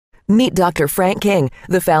Meet Dr. Frank King,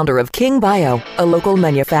 the founder of King Bio, a local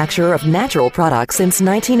manufacturer of natural products since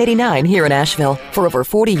 1989 here in Asheville. For over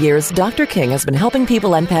 40 years, Dr. King has been helping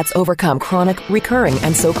people and pets overcome chronic, recurring,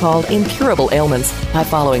 and so-called incurable ailments by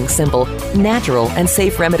following simple, natural, and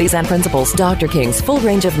safe remedies and principles. Dr. King's full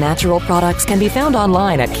range of natural products can be found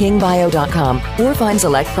online at kingbio.com or find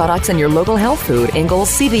select products in your local health food, Ingles,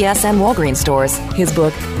 CVS, and Walgreens stores. His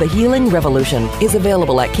book, The Healing Revolution, is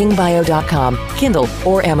available at kingbio.com, Kindle,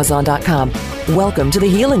 or Amazon.com. Welcome to the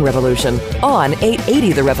Healing Revolution on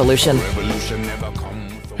 880 The Revolution.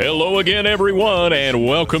 Hello again, everyone, and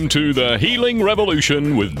welcome to the Healing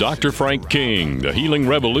Revolution with Dr. Frank King. The Healing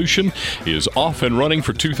Revolution is off and running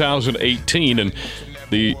for 2018, and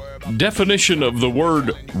the definition of the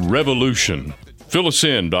word revolution. Fill us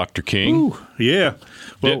in, Dr. King. Ooh, yeah.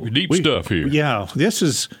 Well, deep stuff here. Yeah, this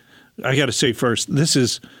is, I got to say first, this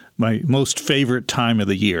is my most favorite time of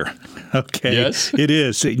the year. Okay. Yes. It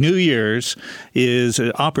is. New Year's is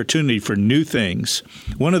an opportunity for new things.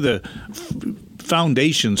 One of the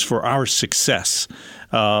foundations for our success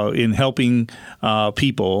in helping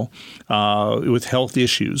people with health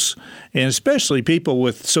issues, and especially people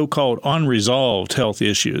with so-called unresolved health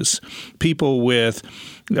issues, people with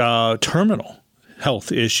terminal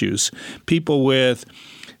health issues, people with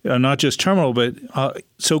not just terminal, but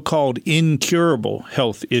so-called incurable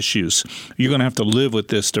health issues. You're going to have to live with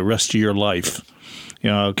this the rest of your life.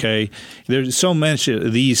 Okay? There's so much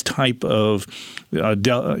of these type of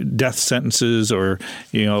death sentences or,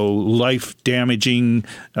 life-damaging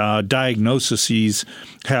diagnoses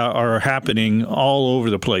are happening all over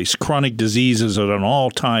the place. Chronic diseases are at an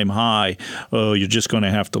all-time high. Oh, you're just going to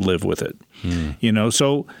have to live with it.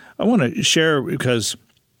 So I want to share because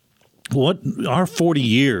what our 40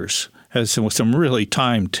 years has some really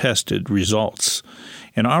time-tested results.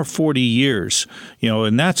 In our 40 years,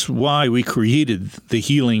 and that's why we created the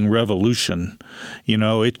Healing Revolution.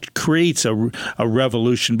 It creates a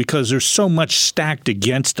revolution because there's so much stacked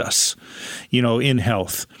against us, in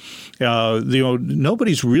health.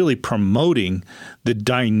 Nobody's really promoting the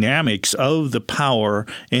dynamics of the power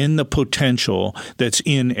and the potential that's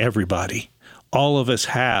in everybody. All of us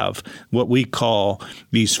have what we call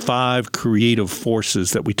these 5 creative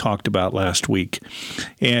forces that we talked about last week.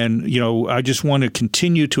 And, I just want to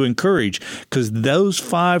continue to encourage because those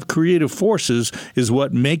 5 creative forces is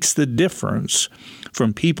what makes the difference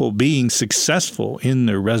from people being successful in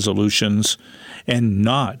their resolutions and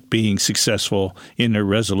not being successful in their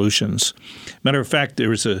resolutions. Matter of fact,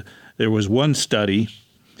 there was one study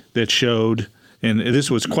that showed, and this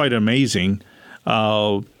was quite amazing,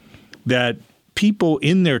 that people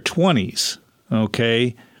in their 20s,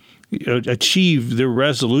 achieve their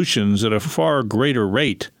resolutions at a far greater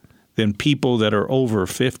rate than people that are over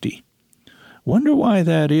 50. Wonder why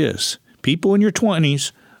that is. People in your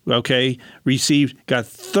 20s, got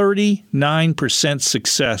 39%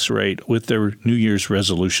 success rate with their New Year's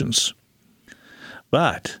resolutions.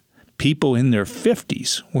 But people in their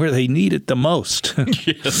 50s, where they need it the most,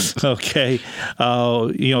 Yes. 50,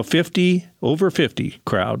 over 50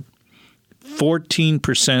 crowd,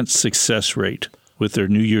 14% success rate with their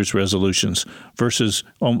New Year's resolutions versus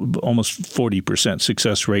almost 40%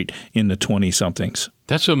 success rate in the 20-somethings.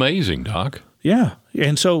 That's amazing, Doc. Yeah.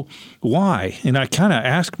 And so why? And I kind of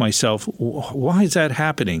ask myself, why is that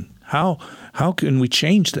happening? How can we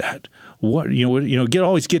change that?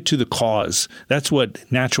 Always get to the cause. That's what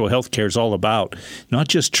natural health care is all about. Not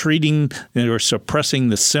just treating or suppressing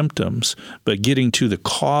the symptoms, but getting to the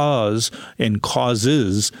cause and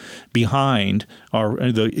causes behind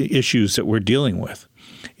the issues that we're dealing with.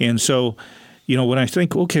 And so, when I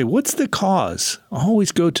think, okay, what's the cause? I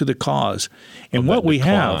always go to the cause. And what we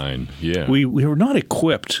have, we are not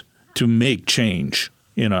equipped to make change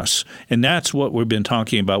in us. And that's what we've been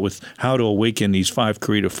talking about with how to awaken these 5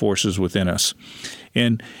 creative forces within us.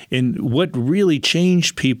 And what really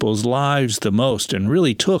changed people's lives the most and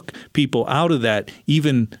really took people out of that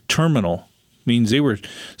even terminal means they were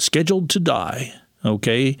scheduled to die.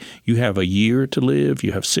 Okay, you have a year to live.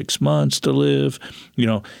 You have 6 months to live.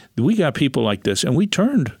 We got people like this, and we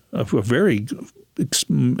turned a very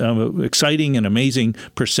exciting and amazing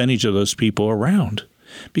percentage of those people around.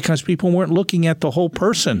 Because people weren't looking at the whole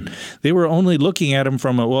person. They were only looking at them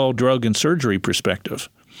from a drug and surgery perspective.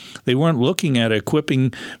 They weren't looking at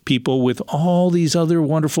equipping people with all these other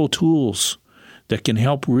wonderful tools that can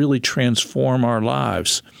help really transform our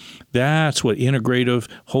lives. That's what integrative,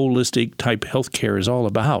 holistic type healthcare is all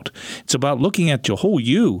about. It's about looking at the whole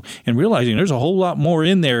you and realizing there's a whole lot more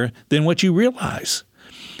in there than what you realize.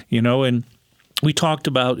 And we talked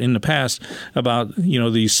about in the past about,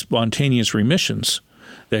 these spontaneous remissions.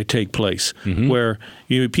 that take place, where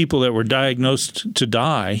people that were diagnosed to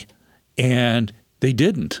die, and they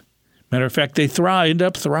didn't. Matter of fact, they end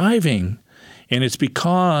up thriving. And it's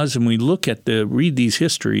because, when we read these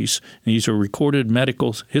histories, and these are recorded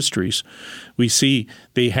medical histories, we see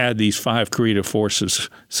they had these 5 creative forces,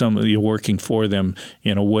 some of you working for them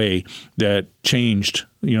in a way that changed,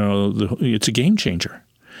 it's a game changer.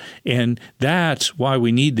 And that's why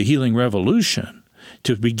we need the healing revolution,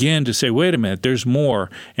 to begin to say, wait a minute, there's more,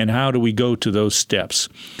 and how do we go to those steps?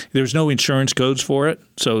 There's no insurance codes for it.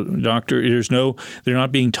 So, they're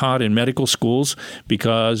not being taught in medical schools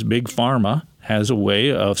because Big Pharma has a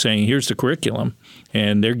way of saying, here's the curriculum,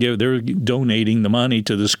 and they're donating the money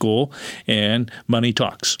to the school, and money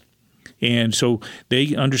talks. And so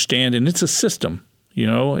they understand, and it's a system,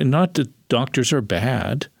 and not that doctors are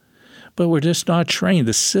bad, but we're just not trained.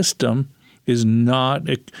 The system is not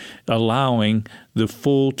allowing the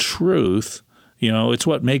full truth. It's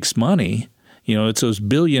what makes money. It's those $1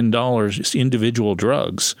 billion individual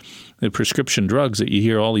drugs, the prescription drugs that you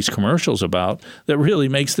hear all these commercials about, that really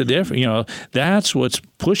makes the difference. That's what's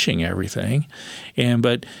pushing everything.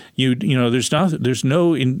 But your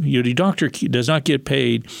doctor does not get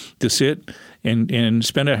paid to sit and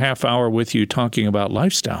spend a half hour with you talking about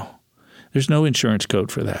lifestyle. There's no insurance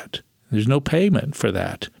code for that. There's no payment for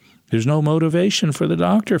that. There's no motivation for the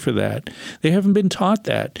doctor for that. They haven't been taught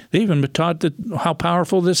that. They haven't been taught how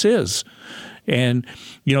powerful this is. And,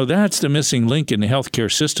 that's the missing link in the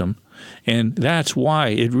healthcare system. And that's why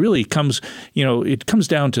it really comes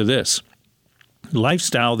down to this.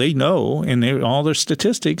 Lifestyle, they know, and all their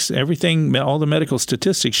statistics, all the medical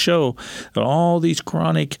statistics show that all these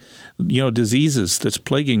chronic, diseases that's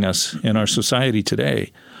plaguing us in our society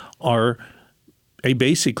today are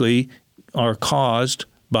caused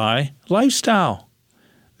by lifestyle.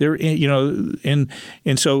 They're, and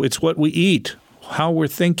so it's what we eat, how we're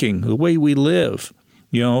thinking, the way we live,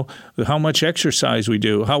 how much exercise we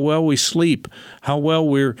do, how well we sleep, how well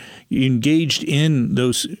we're engaged in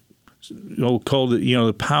those,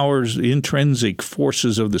 the powers, the intrinsic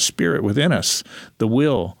forces of the spirit within us, the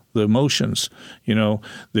will, the emotions,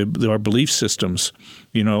 our belief systems,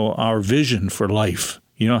 our vision for life.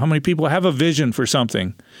 How many people have a vision for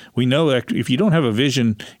something? We know that if you don't have a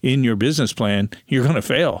vision in your business plan, you're going to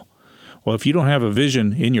fail. Well, if you don't have a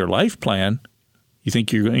vision in your life plan, you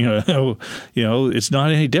think it's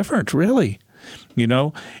not any different, really.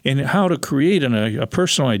 And how to create a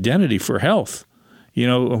personal identity for health.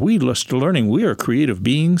 Learning we are creative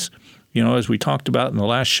beings, as we talked about in the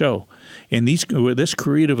last show. And this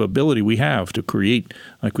creative ability we have to create,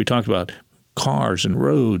 like we talked about, cars and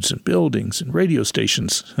roads and buildings and radio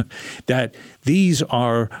stations, that these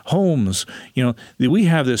are homes. We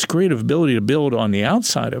have this creative ability to build on the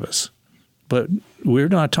outside of us. But we're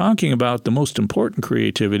not talking about the most important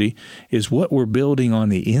creativity is what we're building on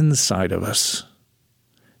the inside of us.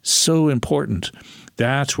 So important.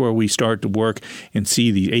 That's where we start to work and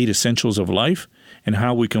see the 8 essentials of life and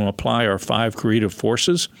how we can apply our 5 creative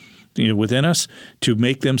forces within us to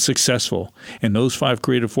make them successful. And those 5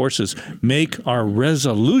 creative forces make our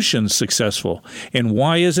resolutions successful. And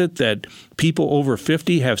why is it that people over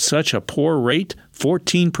 50 have such a poor rate,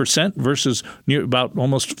 14% versus about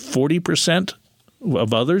almost 40%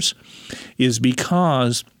 of others, is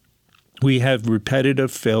because we have repetitive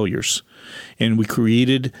failures and we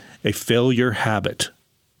created a failure habit.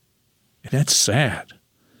 And that's sad.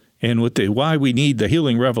 And why we need the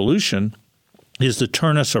healing revolution is to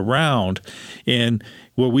turn us around and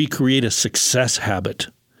where we create a success habit.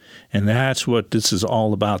 And that's what this is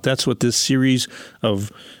all about. That's what this series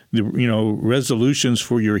of resolutions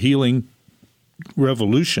for your healing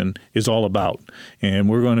revolution is all about. And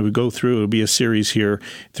we're going to go through, it'll be a series here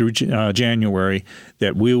through January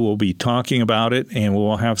that we will be talking about it, and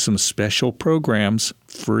we'll have some special programs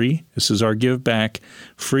free. This is our give back,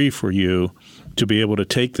 free for you to be able to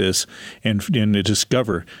take this and to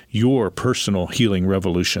discover your personal healing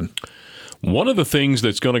revolution. One of the things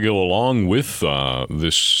that's going to go along with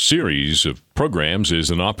this series of programs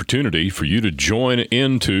is an opportunity for you to join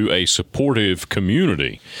into a supportive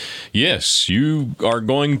community. Yes, you are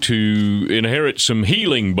going to inherit some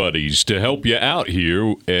healing buddies to help you out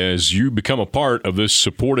here as you become a part of this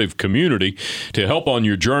supportive community to help on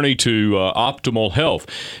your journey to optimal health.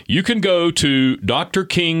 You can go to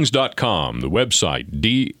drkings.com, the website,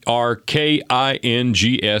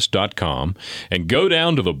 drkings.com, and go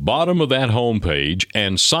down to the bottom of that homepage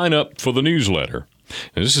and sign up for the newsletter.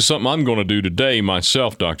 And this is something I'm going to do today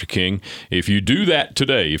myself, Dr. King. If you do that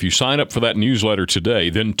today, if you sign up for that newsletter today,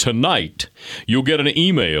 then tonight you'll get an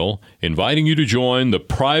email inviting you to join the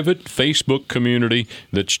private Facebook community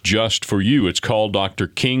that's just for you. It's called Dr.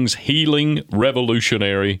 King's Healing Revolution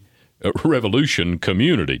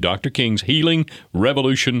Community, Dr. King's Healing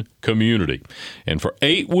Revolution Community. And for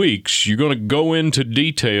 8 weeks, you're going to go into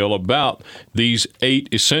detail about these 8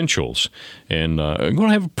 essentials. And I'm going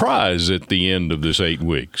to have a prize at the end of this 8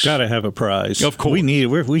 weeks. Got to have a prize. Of course.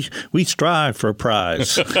 We strive for a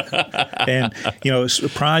prize. And,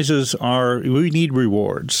 prizes we need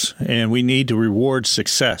rewards, and we need to reward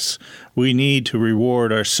success. We need to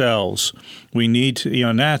reward ourselves. We need to,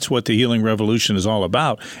 and that's what the Healing Revolution is all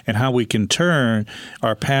about, and how we can turn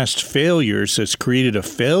our past failures that's created a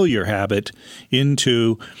failure habit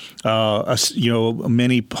into,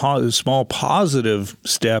 many small positive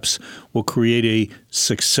steps will create a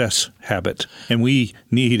success habit. And we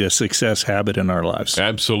need a success habit in our lives.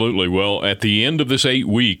 Absolutely. Well, at the end of this 8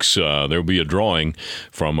 weeks, there'll be a drawing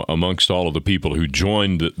from amongst all of the people who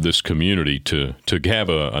joined this community to have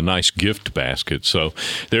a nice gift basket. So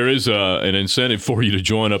there is an incentive for you to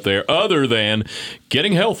join up there other than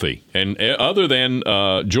getting healthy and other than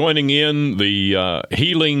joining in the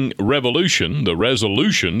Healing Revolution, the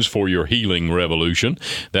resolutions for your Healing Revolution.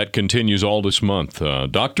 That continues all this month.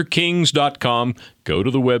 drkings.com. Go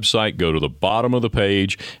to the website, go to the bottom of the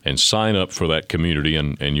page, and sign up for that community,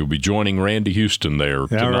 and you'll be joining Randy Houston there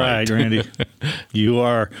tonight. All right, Randy. You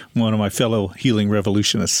are one of my fellow healing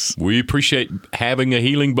revolutionists. We appreciate having a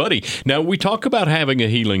healing buddy. Now, we talk about having a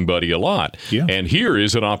healing buddy a lot, and here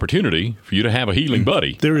is an opportunity for you to have a healing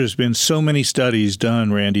buddy. There has been so many studies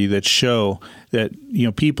done, Randy, that show that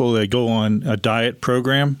people that go on a diet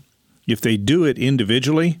program, if they do it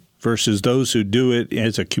individually versus those who do it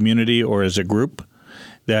as a community or as a group,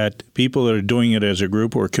 that people that are doing it as a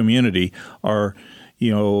group or community are,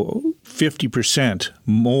 50%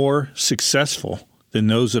 more successful than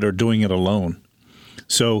those that are doing it alone.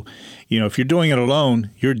 So, if you're doing it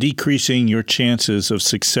alone, you're decreasing your chances of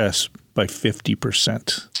success by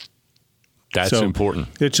 50%. That's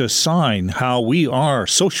important. It's a sign how we are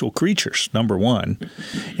social creatures, number one.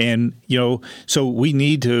 And, so we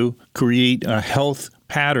need to create health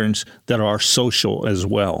patterns that are social as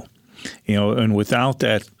well. And without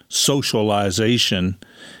that socialization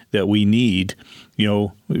that we need,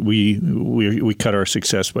 we cut our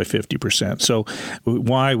success by 50%. So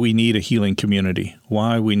why we need a healing community,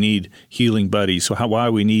 why we need healing buddies, why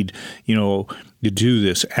we need, to do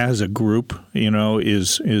this as a group,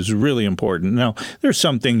 is really important. Now, there's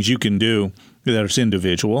some things you can do that is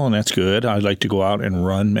individual, and that's good. I like to go out and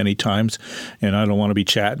run many times, and I don't want to be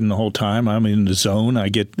chatting the whole time. I'm in the zone. I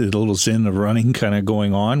get the little zen of running kind of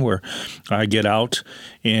going on where I get out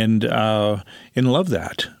and love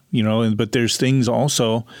that, But there's things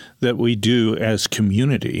also that we do as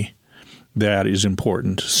community that is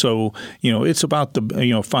important. So, it's about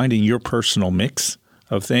finding your personal mix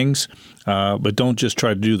of things, but don't just try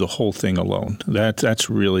to do the whole thing alone. That's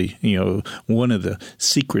really one of the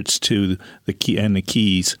secrets to the key and the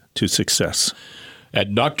keys to success.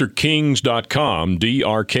 At drkings.com,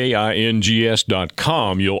 drkings.com,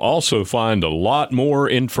 you'll also find a lot more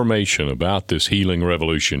information about this healing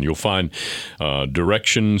revolution. You'll find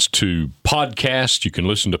directions to podcasts. You can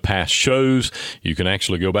listen to past shows. You can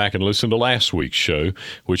actually go back and listen to last week's show,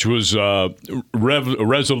 which was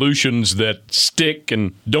resolutions that stick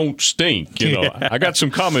and don't stink. I got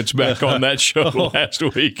some comments back on that show last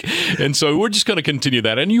week. And so we're just going to continue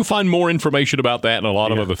that. And you'll find more information about that and a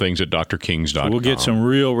lot of other things at drkings.com. We'll get some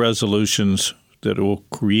real resolutions that will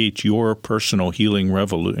create your personal healing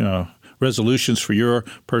resolutions for your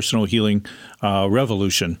personal healing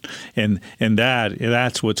revolution, and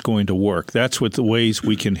that's what's going to work. That's what the ways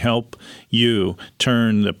we can help you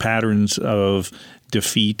turn the patterns of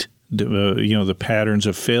defeat, the patterns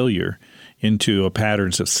of failure, into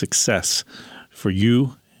patterns of success for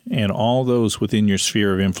you and all those within your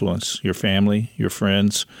sphere of influence, your family, your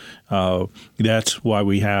friends. That's why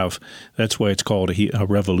it's called a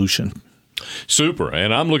revolution. Super.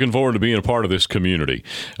 And I'm looking forward to being a part of this community.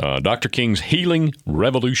 Dr. King's Healing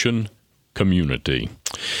Revolution Community.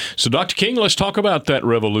 So, Dr. King, let's talk about that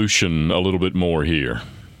revolution a little bit more here.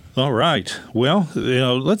 All right. Well,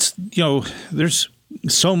 there's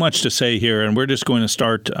so much to say here, and we're just going to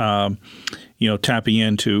start tapping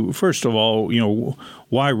into, first of all,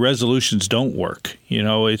 why resolutions don't work.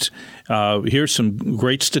 Here's some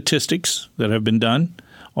great statistics that have been done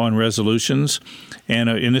on resolutions,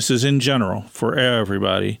 and this is in general for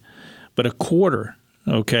everybody, but a quarter,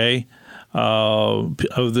 of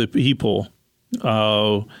the people,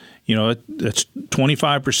 That's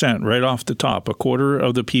 25% right off the top. A quarter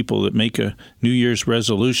of the people that make a New Year's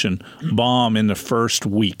resolution bomb in the first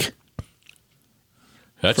week.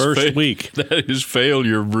 That's first week. That is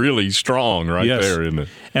failure really strong there, isn't it?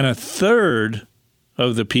 And a third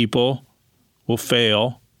of the people will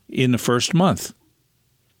fail in the first month.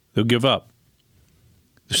 They'll give up.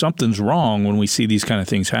 Something's wrong when we see these kind of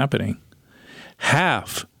things happening.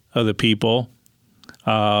 Half of the people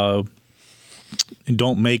don't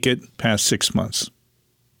make it past 6 months.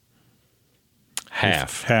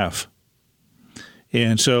 Half.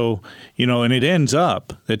 And so, and it ends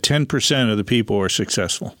up that 10% of the people are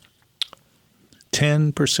successful.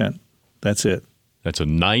 10%. That's it. That's a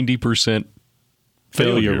 90%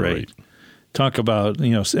 failure rate. Talk about,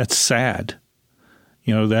 that's sad.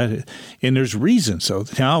 And there's reasons. So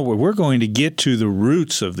now we're going to get to the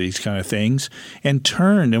roots of these kind of things and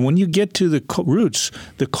turn. And when you get to the roots,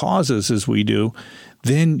 the causes as we do,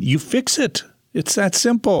 then you fix it. It's that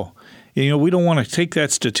simple. We don't want to take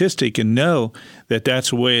that statistic and know that that's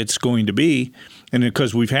the way it's going to be. And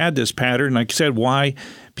because we've had this pattern, like I said, why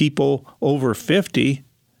people over 50,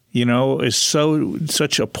 is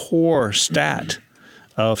such a poor stat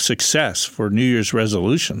of success for New Year's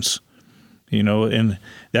resolutions. And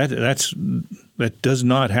that does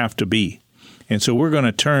not have to be. And so we're going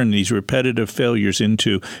to turn these repetitive failures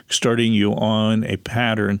into starting you on a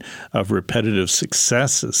pattern of repetitive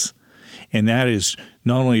successes. And that is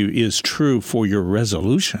not only is true for your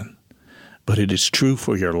resolution, but it is true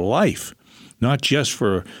for your life, not just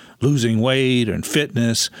for losing weight and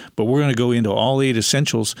fitness, but we're going to go into all 8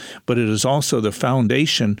 essentials, but it is also the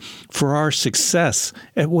foundation for our success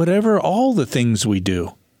at all the things we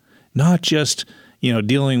do. Not just,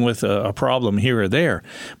 dealing with a problem here or there,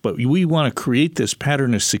 but we want to create this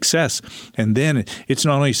pattern of success. And then it's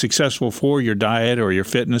not only successful for your diet or your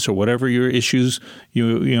fitness or whatever your issues,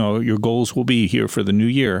 your goals will be here for the new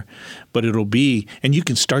year, but it'll be, and you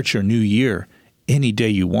can start your new year any day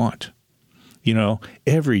you want.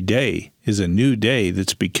 Every day is a new day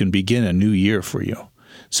that can begin a new year for you.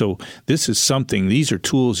 So this is something, these are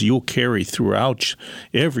tools you'll carry throughout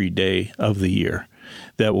every day of the year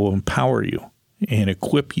that will empower you and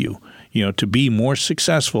equip you, to be more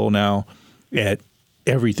successful now at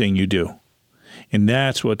everything you do. And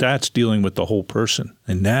that's dealing with the whole person.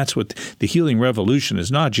 And that's what the healing revolution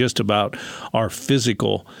is, not just about our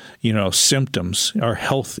physical, symptoms, our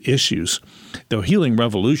health issues. The healing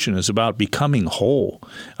revolution is about becoming whole,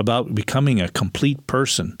 about becoming a complete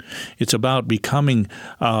person. It's about becoming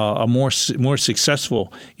more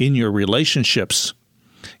successful in your relationships.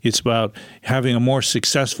 It's about having a more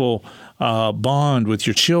successful bond with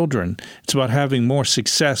your children. It's about having more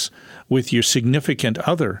success with your significant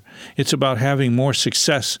other. It's about having more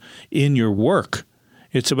success in your work.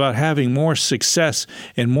 It's about having more success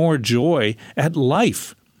and more joy at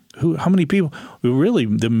life. How many people, really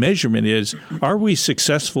the measurement is, are we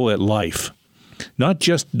successful at life? Not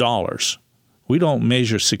just dollars. We don't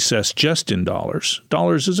measure success just in dollars.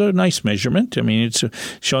 Dollars is a nice measurement. I mean, it's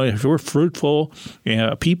showing if we're fruitful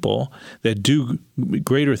people that do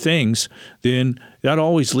greater things, then that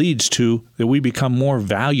always leads to that we become more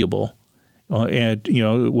valuable,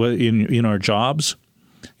 in our jobs,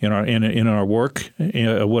 in our work,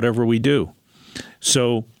 whatever we do.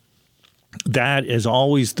 So that is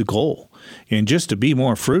always the goal, and just to be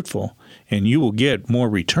more fruitful, and you will get more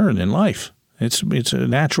return in life. It's a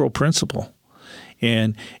natural principle.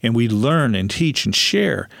 And we learn and teach and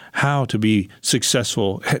share how to be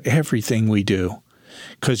successful at everything we do,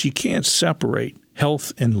 because you can't separate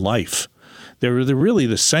health and life. They're really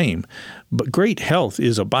the same, but great health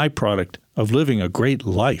is a byproduct of living a great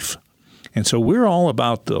life. And so we're all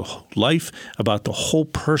about the life, about the whole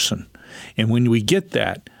person. And when we get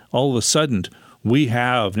that, all of a sudden we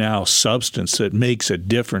have now substance that makes a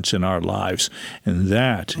difference in our lives. And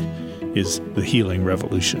that is the healing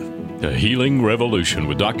revolution. The Healing Revolution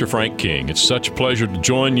with Dr. Frank King. It's such a pleasure to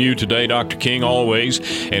join you today, Dr. King, always.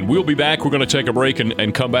 And we'll be back. We're going to take a break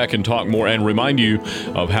and come back and talk more and remind you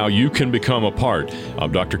of how you can become a part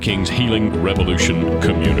of Dr. King's Healing Revolution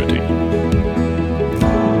community.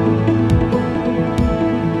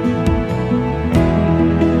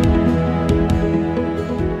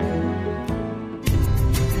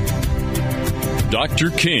 Dr.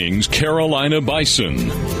 King's Carolina Bison.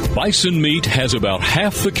 Bison meat has about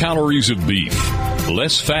half the calories of beef,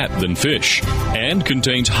 less fat than fish, and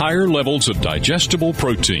contains higher levels of digestible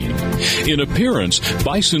protein. In appearance,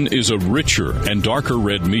 bison is a richer and darker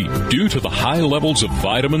red meat due to the high levels of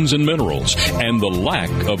vitamins and minerals and the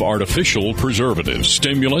lack of artificial preservatives,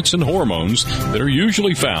 stimulants, and hormones that are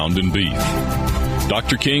usually found in beef.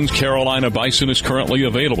 Dr. King's Carolina Bison is currently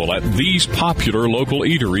available at these popular local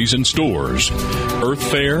eateries and stores: Earth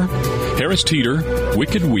Fare, Harris Teeter,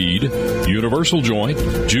 Wicked Weed, Universal Joint,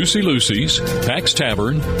 Juicy Lucy's, Pax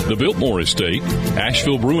Tavern, the Biltmore Estate,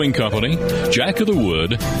 Asheville Brewing Company, Jack of the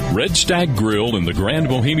Wood, Red Stag Grill in the Grand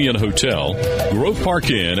Bohemian Hotel, Grove Park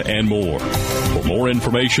Inn, and more. For more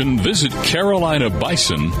information, visit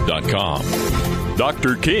carolinabison.com.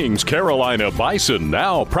 Dr. King's Carolina Bison,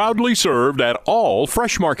 now proudly served at all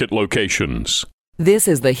Fresh Market locations. This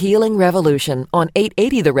is the Healing Revolution on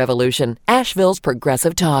 880 The Revolution, Asheville's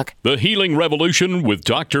Progressive Talk. The Healing Revolution with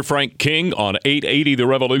Dr. Frank King on 880 The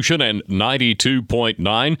Revolution and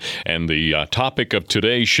 92.9. And the topic of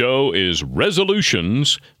today's show is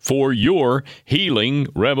resolutions for your healing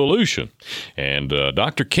revolution. And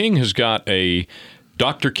Dr. King has got a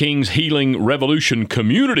Dr. King's Healing Revolution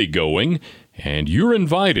community going, and you're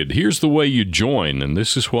invited. Here's the way you join, and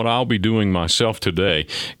this is what I'll be doing myself today.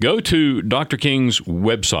 Go to Dr. King's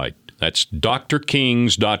website. That's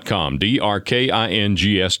drkings.com,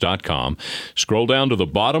 drkings.com. Scroll down to the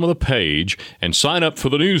bottom of the page and sign up for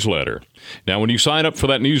the newsletter. Now, when you sign up for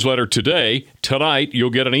that newsletter tonight, you'll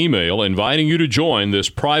get an email inviting you to join this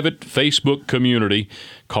private Facebook community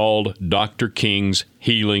called Dr. King's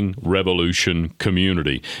Healing Revolution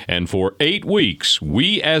Community. And for 8 weeks,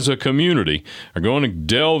 we as a community are going to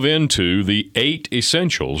delve into the 8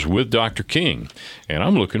 essentials with Dr. King. And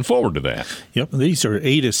I'm looking forward to that. Yep, these are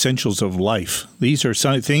 8 essentials of life. These are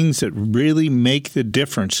some things that really make the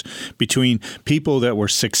difference between people that were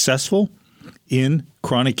successful in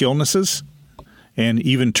chronic illnesses and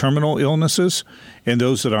even terminal illnesses and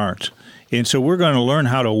those that aren't. And so we're going to learn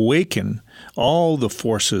how to awaken all the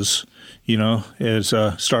forces, as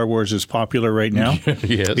Star Wars is popular right now.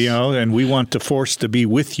 Yes. And we want the force to be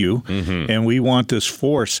with you, and we want this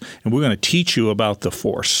force, and we're going to teach you about the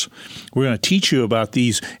force. We're going to teach you about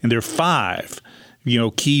these, and there are 5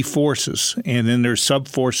 key forces, and then there's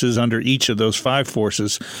sub-forces under each of those 5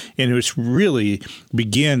 forces, and it really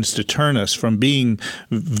begins to turn us from being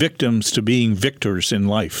victims to being victors in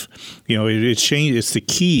life. It's the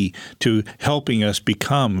key to helping us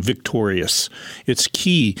become victorious. It's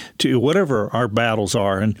key to whatever our battles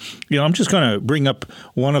are, and I'm just going to bring up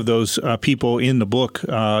one of those people in the book,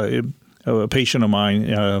 a patient of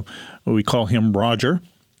mine. We call him Roger.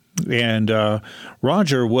 And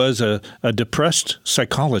Roger was a depressed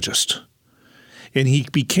psychologist. And he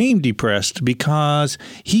became depressed because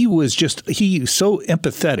he was so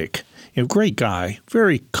empathetic. A great guy,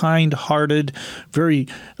 very kind-hearted, very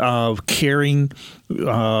caring,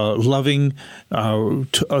 loving.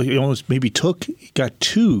 Got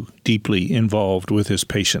too deeply involved with his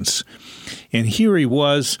patients. And here he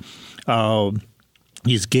was.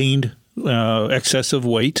 He's gained excessive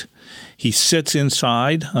weight. He sits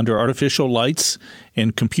inside under artificial lights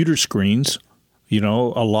and computer screens, a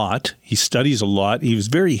lot. He studies a lot. He was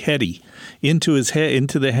very heady into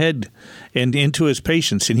the head and into his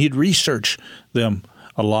patients, and he'd research them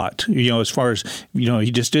a lot. As far as,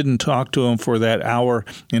 he just didn't talk to them for that hour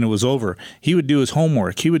and it was over. He would do his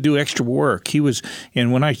homework. He would do extra work. As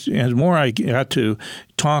more I got to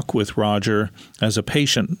talk with Roger as a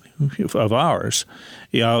patient of ours,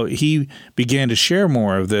 he began to share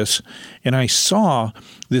more of this, and I saw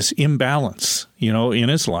this imbalance, in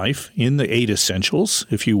his life, in the 8 essentials,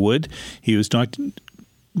 if you would. He was not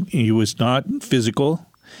physical.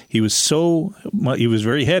 He was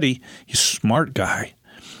very heady. He's a smart guy.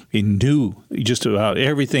 He knew just about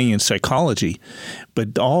everything in psychology,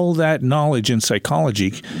 but all that knowledge in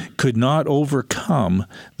psychology could not overcome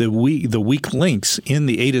the weak links in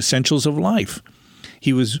the 8 essentials of life.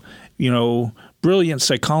 He was, brilliant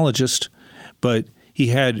psychologist, but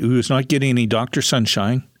he was not getting any Dr.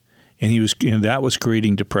 Sunshine, and that was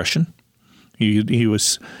creating depression. He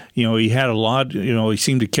was, he had a lot, he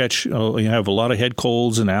seemed to have a lot of head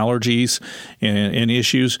colds and allergies and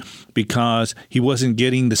issues because he wasn't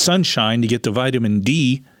getting the sunshine to get the vitamin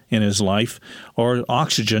D in his life or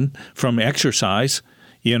oxygen from exercise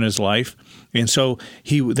in his life. And so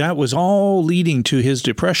that was all leading to his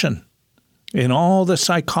depression. And all the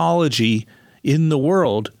psychology in the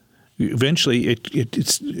world, eventually it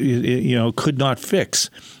could not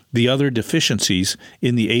fix the other deficiencies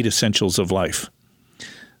in the 8 essentials of life.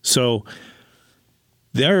 So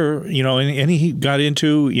there, and he got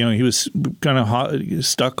into, he was kind of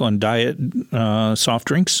stuck on diet soft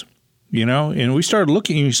drinks, And we started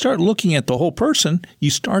looking. You start looking at the whole person. You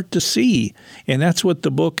start to see, and that's what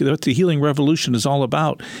what the Healing Revolution is all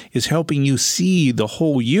about: is helping you see the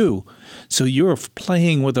whole you. So you're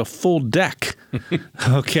playing with a full deck.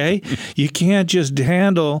 Okay, you can't just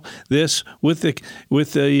handle this with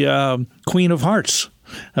the Queen of Hearts.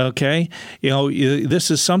 Okay,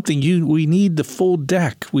 this is something we need the full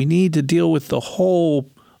deck. We need to deal with the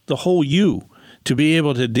whole you, to be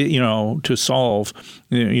able to, to solve,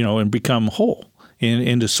 and become whole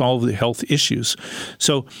and to solve the health issues.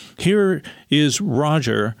 So here is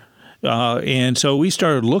Roger. And so we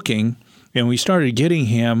started looking, and we started getting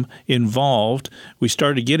him involved. We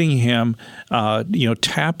started getting him,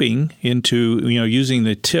 tapping into, using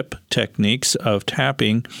the tip techniques of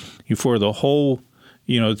tapping for the whole,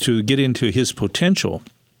 to get into his potential.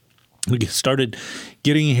 We started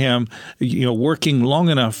getting him, working long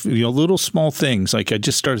enough, little small things. Like I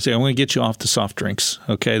just started saying, I want to get you off the soft drinks.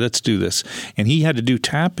 Okay, let's do this. And he had to do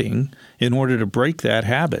tapping in order to break that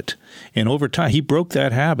habit. And over time, he broke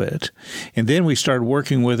that habit. And then we started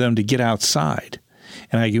working with him to get outside.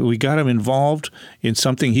 And we got him involved in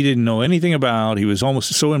something he didn't know anything about. He was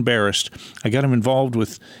almost so embarrassed. I got him involved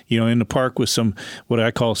with, in the park with what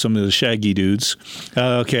I call some of the shaggy dudes,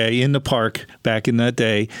 in the park back in that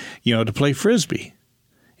day, to play Frisbee.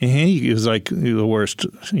 And he was like the worst,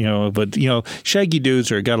 but, shaggy dudes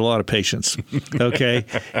got a lot of patience, okay?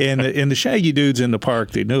 and the shaggy dudes in the park,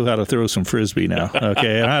 they know how to throw some Frisbee now,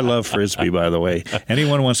 okay? And I love Frisbee, by the way.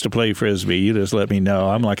 Anyone wants to play Frisbee, you just let me know.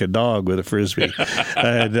 I'm like a dog with a Frisbee.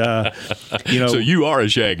 And, So you are a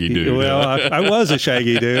shaggy dude. Well, I was a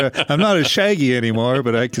shaggy dude. I'm not a shaggy anymore,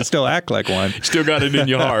 but I can still act like one. Still got it in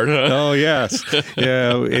your heart, huh? Oh, yes.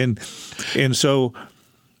 Yeah, and so...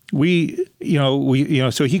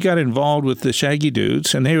 so he got involved with the shaggy dudes,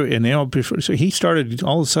 so he started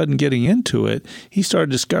all of a sudden getting into it. He started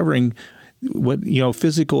discovering what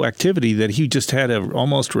physical activity that he just had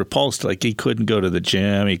almost repulsed. Like he couldn't go to the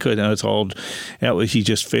gym. He couldn't. He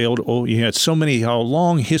just failed. Oh, he had a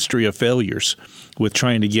long history of failures with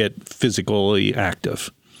trying to get physically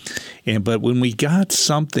active. But when we got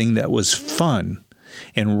something that was fun.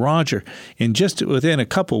 And Roger, and just within a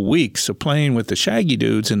couple weeks of playing with the shaggy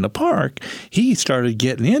dudes in the park, he started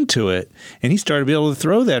getting into it, and he started to be able to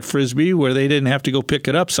throw that Frisbee where they didn't have to go pick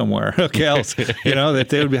it up somewhere, else, that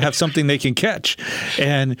they would have something they can catch.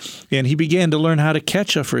 And he began to learn how to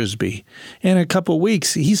catch a Frisbee. And in a couple of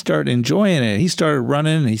weeks, he started enjoying it. He started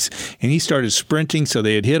running, and he started sprinting, so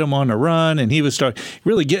they had hit him on the run, and he would start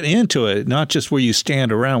really getting into it, not just where you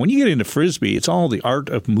stand around. When you get into Frisbee, it's all the art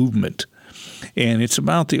of movement. And it's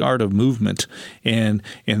about the art of movement and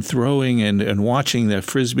throwing and watching the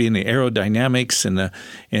Frisbee and the aerodynamics and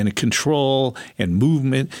the control and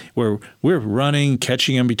movement where we're running,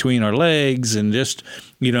 catching them between our legs and just,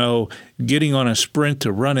 getting on a sprint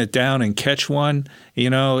to run it down and catch one,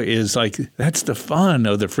 is like that's the fun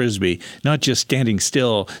of the Frisbee, not just standing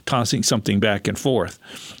still, tossing something back and forth.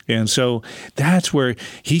 And so that's where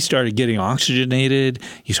he started getting oxygenated.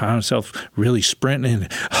 He found himself really sprinting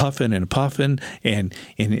and huffing and puffing, and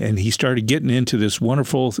he started getting into this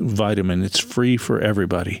wonderful vitamin. It's free for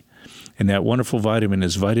everybody. And that wonderful vitamin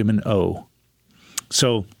is vitamin O.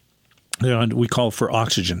 So we call for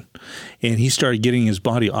oxygen. And he started getting his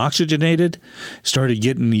body oxygenated, started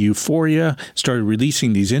getting the euphoria, started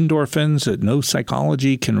releasing these endorphins that no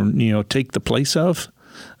psychology can, take the place of.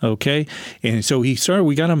 Okay. And so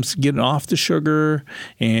we got him getting off the sugar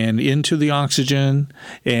and into the oxygen.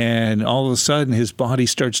 And all of a sudden, his body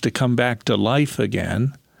starts to come back to life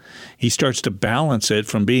again. He starts to balance it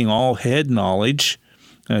from being all head knowledge,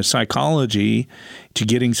 psychology, to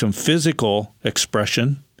getting some physical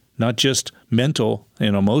expression. Not just mental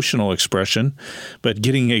and emotional expression, but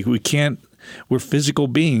we're physical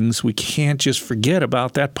beings. We can't just forget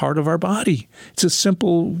about that part of our body. It's as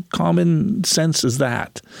simple, common sense as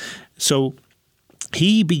that. So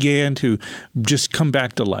he began to just come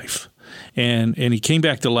back to life. And he came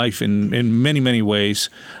back to life in many, many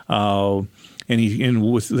ways. And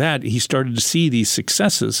with that, he started to see these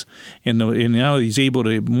successes, and now he's able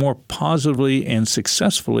to more positively and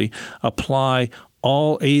successfully apply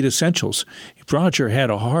all 8 essentials. Roger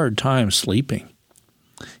had a hard time sleeping.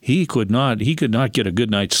 He could not get a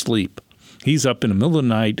good night's sleep. He's up in the middle of the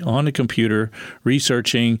night on the computer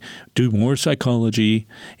researching, do more psychology,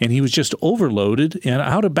 and he was just overloaded and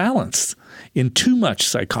out of balance in too much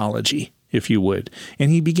psychology, if you would.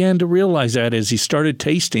 And he began to realize that as he started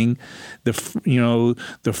tasting the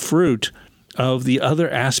fruit of the other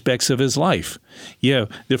aspects of his life. Yeah,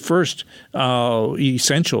 the first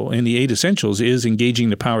essential in the 8 essentials is engaging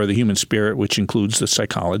the power of the human spirit, which includes the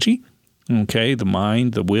psychology. Okay, the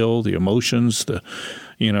mind, the will, the emotions, the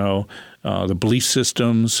belief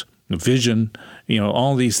systems, the vision,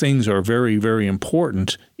 all these things are very, very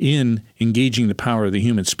important in engaging the power of the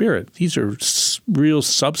human spirit. These are real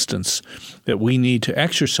substance that we need to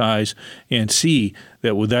exercise and see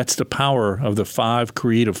that's the power of the 5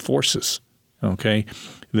 creative forces. Okay,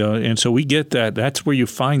 and so we get that. That's where you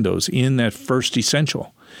find those in that first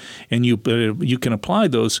essential, and you can apply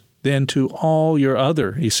those then to all your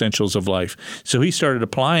other essentials of life. So he started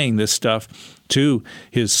applying this stuff to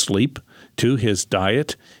his sleep, to his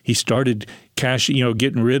diet. He started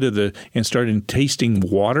getting rid of and started tasting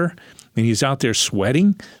water. And he's out there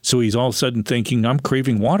sweating. So he's all of a sudden thinking, I'm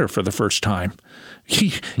craving water for the first time.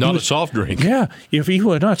 Not a soft drink. Yeah. If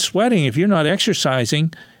you are not sweating, if you're not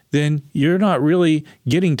exercising, then you're not really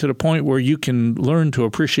getting to the point where you can learn to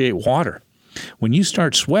appreciate water. When you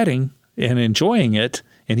start sweating and enjoying it,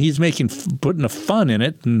 and he's putting a fun in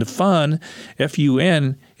it, and the fun,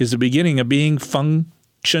 F-U-N, is the beginning of being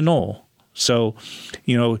functional. So,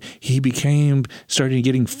 he started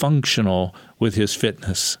getting functional with his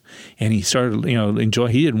fitness, and he started, enjoy.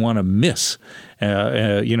 He didn't want to miss,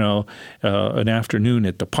 an afternoon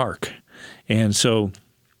at the park, and so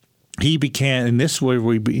he began. And this is where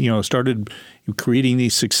we, started creating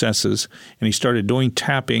these successes, and he started doing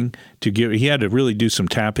tapping he had to really do some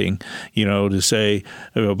tapping, to say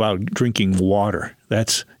about drinking water.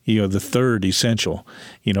 That's, the third essential,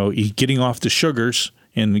 getting off the sugars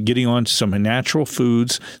and getting on to some natural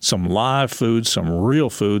foods, some live foods, some real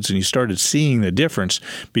foods, and he started seeing the difference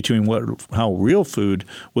between how real food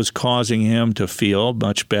was causing him to feel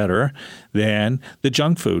much better than the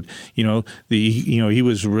junk food. He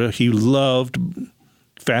loved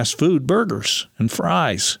fast food burgers and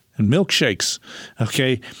fries and milkshakes,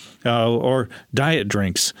 okay, or diet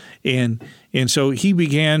drinks, and so he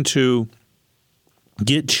began to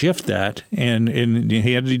shift that, and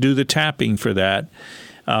he had to do the tapping for that,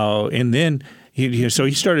 and then he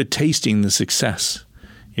started tasting the success,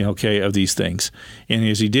 of these things, and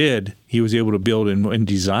as he did, he was able to build and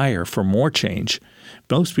desire for more change.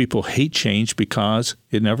 Most people hate change because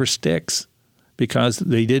it never sticks, because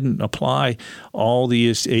they didn't apply all the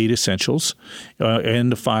 8 essentials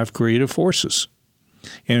and the 5 creative forces.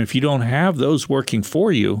 And if you don't have those working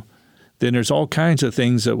for you, then there's all kinds of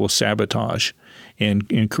things that will sabotage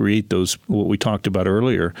and create those, what we talked about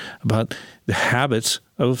earlier, about the habits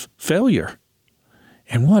of failure.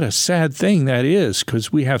 And what a sad thing that is,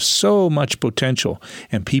 because we have so much potential,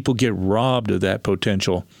 and people get robbed of that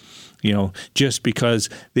potential, just because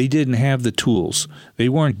they didn't have the tools. They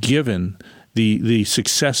weren't given the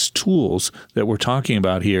success tools that we're talking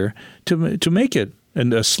about here to make it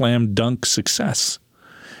a slam dunk success.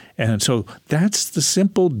 And so that's the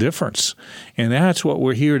simple difference. And that's what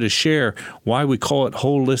we're here to share. Why we call it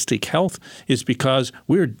holistic health is because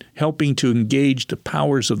we're helping to engage the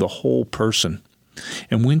powers of the whole person.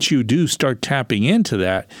 And once you do start tapping into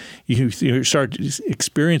that, you start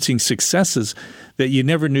experiencing successes that you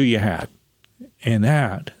never knew you had. And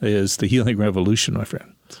that is the healing revolution, my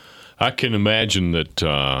friend. I can imagine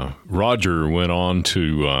that Roger went on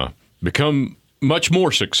to become much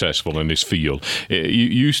more successful in his field.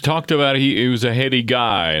 You talked about he was a heady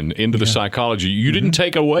guy and into the psychology. You didn't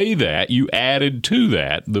take away that. You added to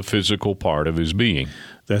that the physical part of his being.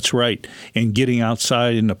 That's right. And getting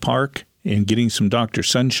outside in the park and getting some Dr.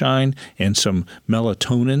 Sunshine and some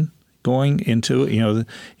melatonin going into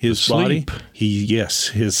his body. He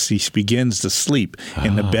begins to sleep.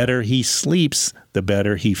 And the better he sleeps, the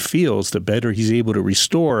better he feels, the better he's able to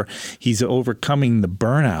restore. He's overcoming the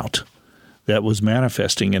burnout that was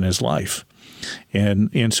manifesting in his life.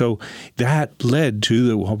 And so that led to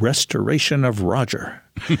the restoration of Roger.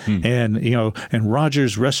 and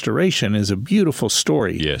Roger's restoration is a beautiful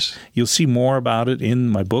story. Yes. You'll see more about it in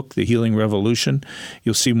my book, The Healing Revolution.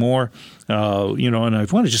 You'll see more, and I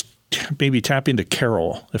want to just maybe tap into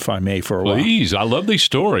Carol, if I may, for a while. Please. I love these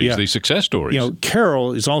stories, these success stories.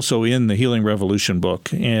 Carol is also in the Healing Revolution book,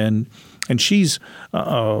 and she's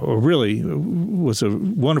really was a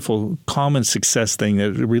wonderful common success thing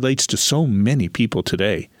that relates to so many people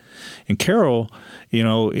today. And Carol,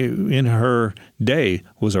 in her day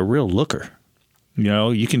was a real looker.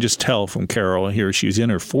 You can just tell from Carol here she's in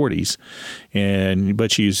her 40s,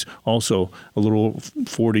 but she's also a little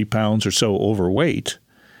 40 pounds or so overweight.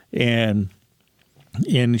 And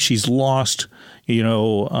she's lost,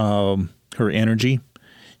 her energy.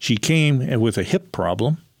 She came with a hip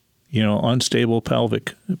problem, unstable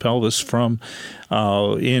pelvis from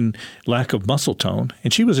in lack of muscle tone.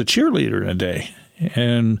 And she was a cheerleader in a day.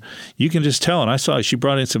 And you can just tell. And I saw she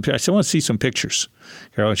brought in some. I said, I want to see some pictures,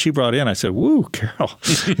 Carol. And she brought in. I said, "Woo, Carol!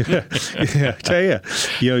 Yeah, I tell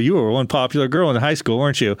you, you were one popular girl in high school,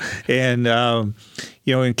 weren't you?" And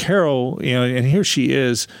and Carol, and here she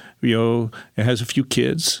is, and has a few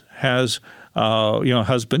kids, has a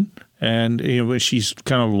husband, and she's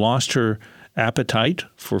kind of lost her appetite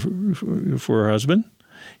for her husband.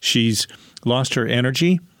 She's lost her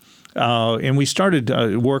energy. And we started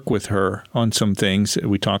to work with her on some things that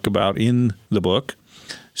we talk about in the book.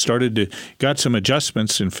 Got some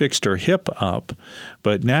adjustments and fixed her hip up,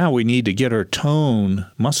 but now we need to get her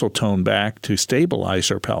muscle tone back to stabilize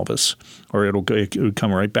her pelvis, or it would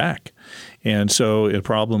come right back. And so a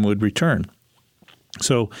problem would return.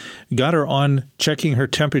 So got her on checking her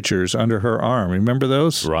temperatures under her arm. Remember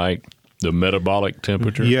those? Right. The metabolic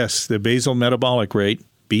temperature? Yes, the basal metabolic rate,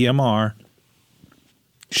 BMR.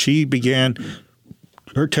 She began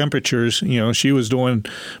her temperatures, she was doing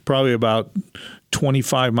probably about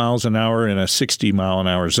 25 miles an hour in a 60 mile an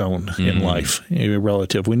hour zone in life,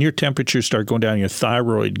 relative. When your temperatures start going down, your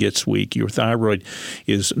thyroid gets weak. Your thyroid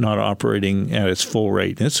is not operating at its full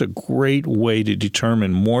rate. And it's a great way to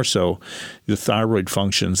determine more so the thyroid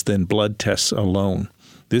functions than blood tests alone.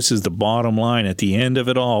 This is the bottom line at the end of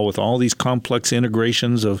it all, with all these complex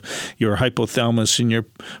integrations of your hypothalamus and your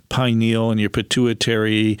pineal and your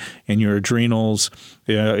pituitary and your adrenals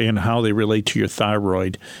and how they relate to your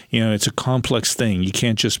thyroid. It's a complex thing. You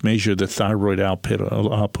can't just measure the thyroid output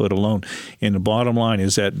alone. And the bottom line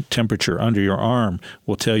is that temperature under your arm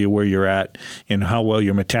will tell you where you're at and how well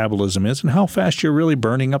your metabolism is and how fast you're really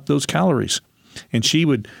burning up those calories. And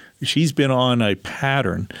she's been on a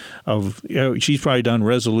pattern of, she's probably done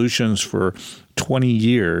resolutions for 20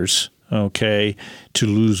 years, to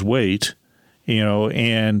lose weight,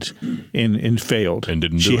 and failed. And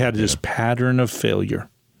didn't do it. She had this pattern of failure.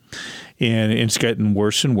 And it's gotten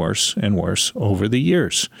worse and worse and worse over the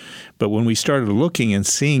years. But when we started looking and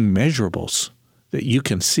seeing measurables that you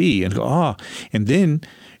can see and go, and then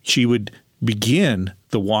she would begin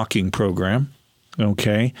the walking program.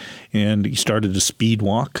 And he started to speed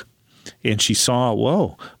walk, and she saw,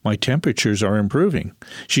 whoa, my temperatures are improving.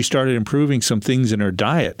 She started improving some things in her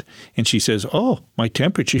diet, and she says, my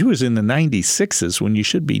temperature, he was in the 96s when you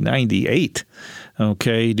should be 98,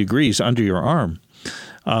 degrees under your arm.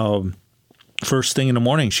 First thing in the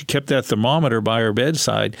morning, she kept that thermometer by her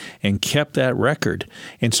bedside and kept that record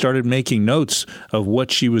and started making notes of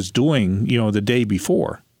what she was doing, the day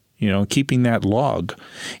before. Keeping that log.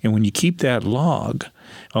 And when you keep that log,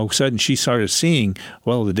 all of a sudden she started seeing,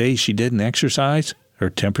 the days she didn't exercise,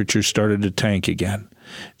 her temperature started to tank again.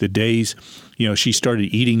 The days, she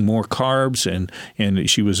started eating more carbs, and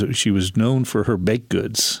she was known for her baked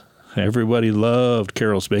goods. Everybody loved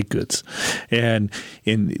Carol's baked goods. And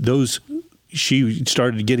in those, she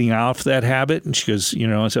started getting off that habit, and she goes,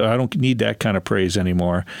 so I don't need that kind of praise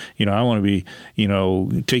anymore. I want to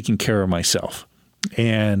be, taking care of myself.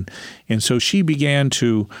 And so she began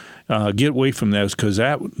to get away from those, because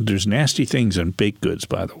there's nasty things in baked goods,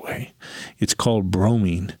 by the way. It's called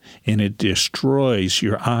bromine, and it destroys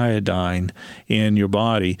your iodine in your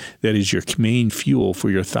body. That is your main fuel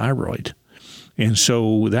for your thyroid. And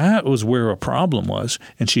so that was where a problem was.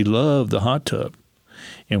 And she loved the hot tub.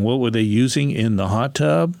 And what were they using in the hot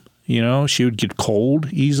tub? She would get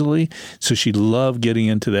cold easily, so she loved getting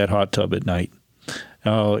into that hot tub at night.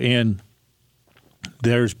 And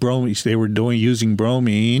there's bromine. They were using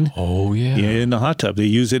bromine. Oh, yeah. In the hot tub. They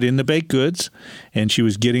use it in the baked goods, and she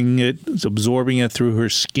was absorbing it through her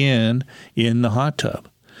skin in the hot tub.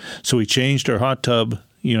 So we changed her hot tub,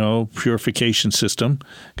 purification system,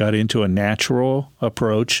 got into a natural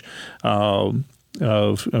approach of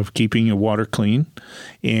keeping your water clean,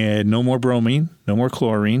 and no more bromine, no more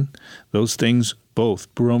chlorine. Those things,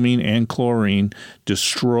 both bromine and chlorine,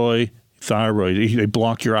 destroy thyroid. They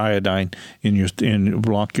block your iodine and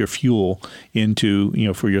block your fuel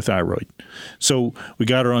into, for your thyroid. So we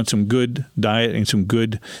got her on some good diet and some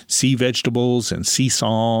good sea vegetables and sea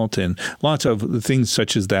salt and lots of things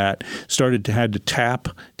such as that. Had to tap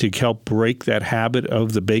to help break that habit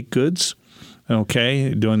of the baked goods.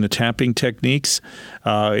 Doing the tapping techniques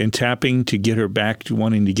and tapping to get her back to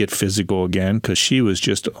wanting to get physical again, because she was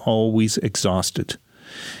just always exhausted.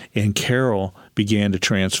 And Carol began to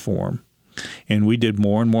transform. And we did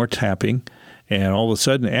more and more tapping. And all of a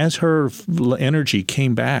sudden, as her energy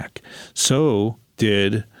came back, so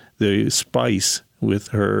did the spice with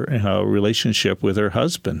her relationship with her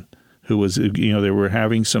husband, who was, they were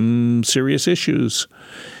having some serious issues.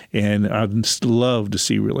 And I'd love to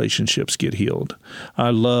see relationships get healed.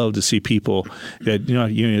 I love to see people that,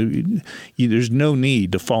 there's no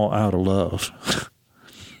need to fall out of love.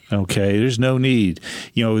 Okay, there's no need.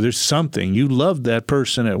 There's something. You loved that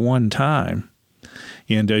person at one time,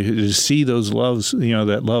 and to see those loves,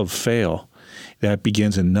 that love fail, that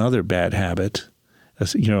begins another bad habit.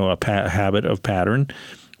 Habit of pattern,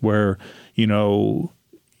 where all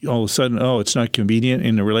of a sudden, it's not convenient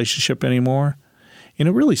in the relationship anymore. And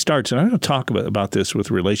it really starts, and I'm going to talk about this with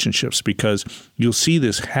relationships, because you'll see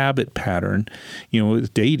this habit pattern,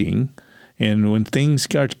 with dating. And when things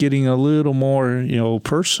start getting a little more,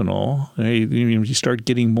 personal, you start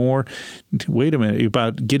getting more, wait a minute,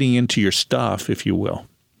 about getting into your stuff, if you will.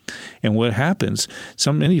 And what happens,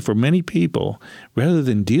 for many people, rather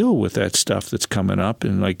than deal with that stuff that's coming up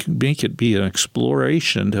and make it be an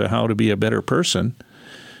exploration to how to be a better person,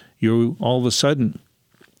 you all of a sudden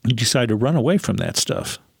you decide to run away from that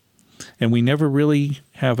stuff. And we never really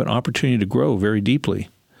have an opportunity to grow very deeply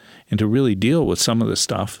and to really deal with some of the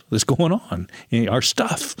stuff that's going on in our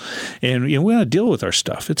stuff. And we want to deal with our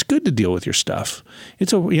stuff. It's good to deal with your stuff.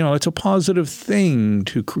 It's a positive thing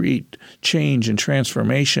to create change and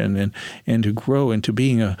transformation and to grow into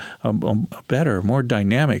being a better, more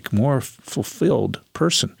dynamic, more fulfilled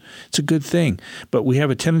person. It's a good thing. But we have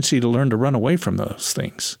a tendency to learn to run away from those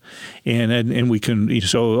things. And we can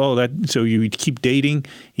so you keep dating,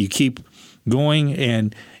 you keep going,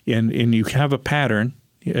 and you have a pattern,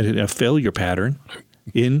 a failure pattern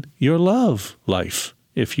in your love life,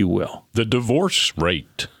 if you will. The divorce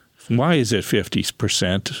rate. Why is it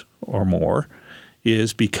 50% or more?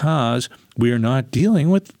 Is because we are not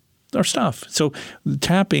dealing with our stuff. So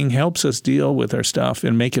tapping helps us deal with our stuff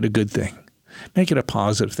and make it a good thing. Make it a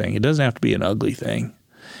positive thing. It doesn't have to be an ugly thing.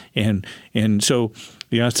 And so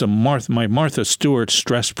it's my Martha Stewart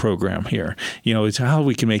stress program here. It's how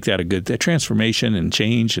we can make that that transformation and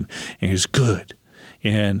change and it's good.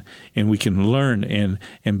 And we can learn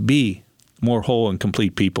and be more whole and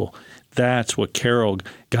complete people. That's what Carol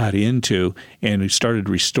got into, and we started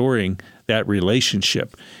restoring that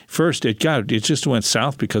relationship. First, it just went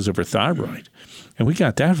south because of her thyroid, and we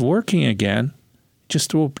got that working again.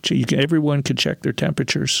 Everyone could check their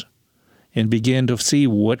temperatures and begin to see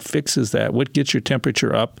what fixes that, what gets your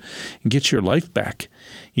temperature up and gets your life back.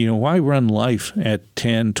 Why run life at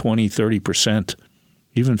 10, 20, 30%,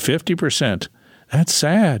 even 50%? That's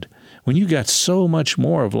sad. When you got so much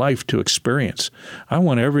more of life to experience. I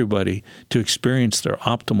want everybody to experience their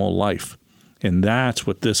optimal life. And that's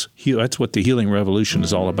what the Healing Revolution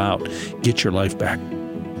is all about. Get your life back.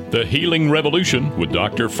 The Healing Revolution with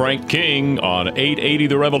Dr. Frank King on 880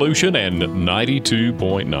 The Revolution and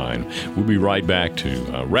 92.9. We'll be right back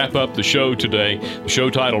to wrap up the show today. The show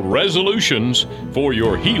titled Resolutions for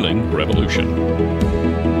Your Healing Revolution.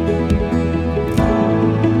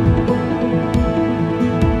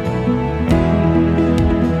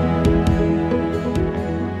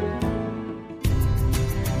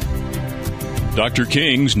 Dr.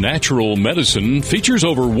 King's Natural Medicine features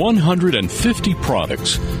over 150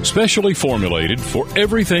 products specially formulated for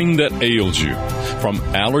everything that ails you, from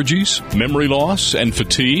allergies, memory loss, and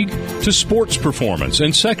fatigue to sports performance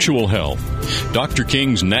and sexual health. Dr.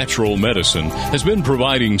 King's Natural Medicine has been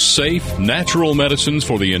providing safe, natural medicines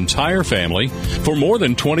for the entire family for more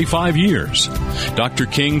than 25 years. Dr.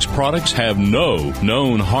 King's products have no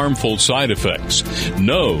known harmful side effects,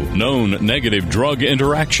 no known negative drug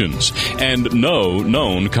interactions, and no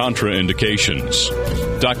known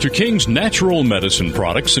contraindications. Dr. King's Natural Medicine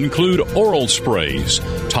products include oral sprays,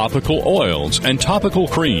 topical oils, and topical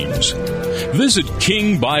creams. Visit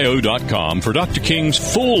kingbio.com for Dr. King's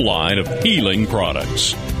full line of healing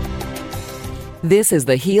products. This is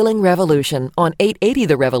the Healing Revolution on 880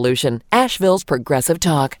 The Revolution, Asheville's Progressive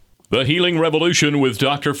Talk. The Healing Revolution with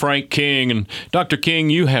Dr. Frank King. And Dr. King,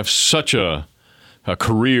 you have such a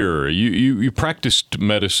career. You practiced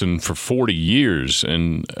medicine for 40 years,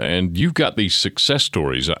 and you've got these success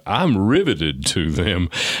stories. I'm riveted to them.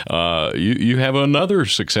 You have another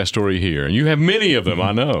success story here, and you have many of them,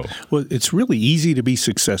 I know. Well, it's really easy to be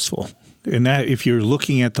successful. And that if you're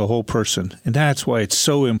looking at the whole person, and that's why it's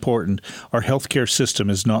so important. Our healthcare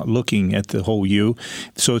system is not looking at the whole you,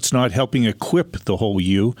 so it's not helping equip the whole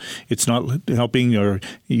you. It's not helping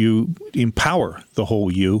you empower the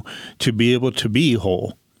whole you to be able to be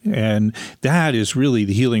whole. And that is really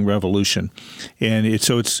the healing revolution. And it's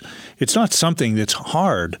not something that's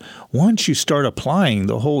hard. Once you start applying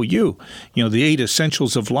the whole you, the 8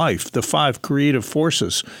 essentials of life, the 5 creative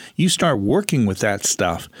forces, you start working with that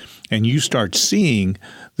stuff and you start seeing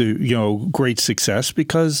the great success,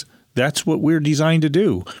 because that's what we're designed to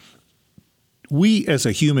do. We as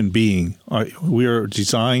a human being, we are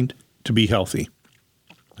designed to be healthy.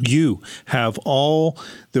 You have all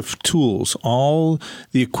the tools, all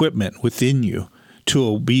the equipment within you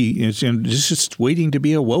it's just waiting to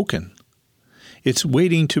be awoken. It's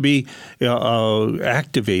waiting to be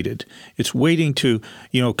activated. It's waiting to,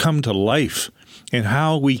 come to life, and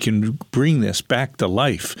how we can bring this back to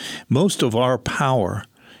life. Most of our power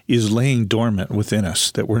is laying dormant within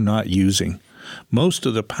us that we're not using. Most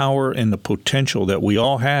of the power and the potential that we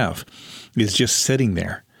all have is just sitting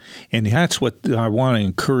there. And that's what I want to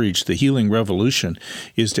encourage. The Healing Revolution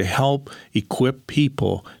is to help equip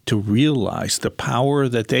people to realize the power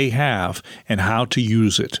that they have and how to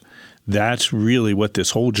use it. That's really what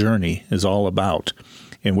this whole journey is all about.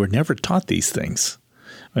 And we're never taught these things.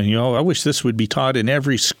 And, I wish this would be taught in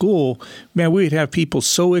every school. Man, we'd have people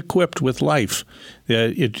so equipped with life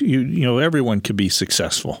that everyone could be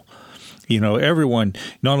successful. Everyone,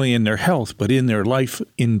 not only in their health, but in their life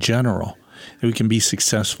in general, that we can be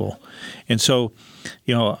successful. And so,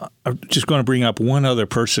 I'm just going to bring up one other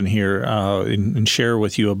person here and share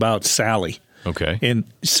with you about Sally. Okay. And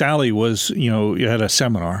Sally was, at a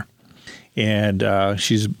seminar, and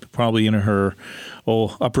she's probably in her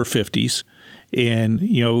upper 50s. And,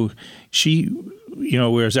 she,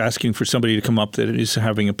 was asking for somebody to come up that is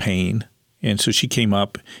having a pain. And so she came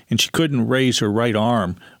up, and she couldn't raise her right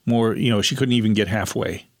arm more. She couldn't even get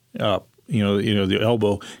halfway up. The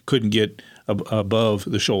elbow couldn't get above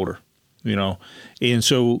the shoulder. And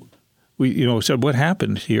so we, said, what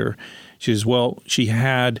happened here? She says, well, she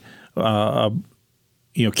had, breast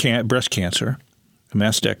cancer, a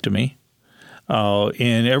mastectomy,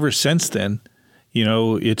 and ever since then,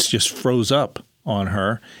 it's just froze up on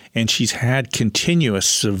her, and she's had continuous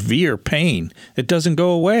severe pain that doesn't go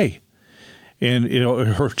away. And,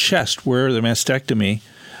 her chest, where the mastectomy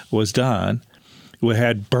was done,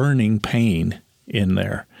 had burning pain in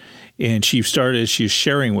there. And she was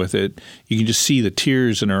sharing with it, you can just see the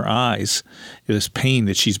tears in her eyes, this pain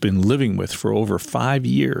that she's been living with for over 5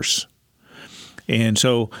 years. And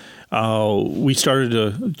so we started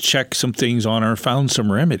to check some things on her, found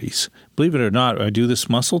some remedies. Believe it or not, I do this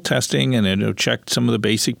muscle testing, and it checked some of the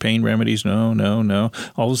basic pain remedies. No.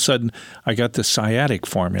 All of a sudden, I got the sciatic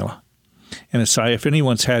formula. And if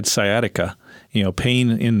anyone's had sciatica, pain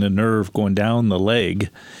in the nerve going down the leg,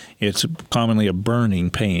 it's commonly a burning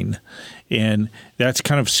pain. And that's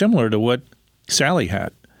kind of similar to what Sally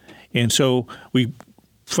had. And so we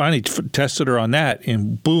finally tested her on that,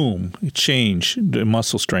 and boom, it changed the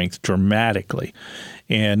muscle strength dramatically.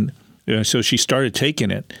 And so she started taking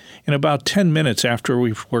it. And about 10 minutes after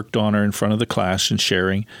we worked on her in front of the class and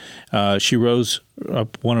sharing, she rose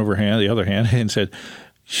up the other hand, and said,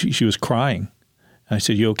 she was crying. And I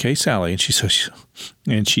said, "You okay, Sally?"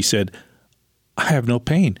 And she said, "I have no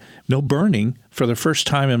pain, no burning for the first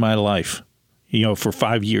time in my life, for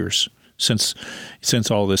 5 years since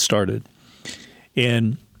all this started."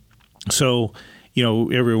 And so,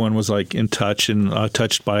 everyone was like in touch and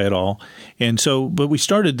touched by it all. And so, but we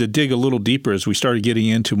started to dig a little deeper as we started getting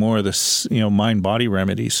into more of this, mind-body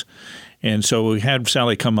remedies. And so we had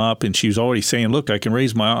Sally come up, and she was already saying, "Look, I can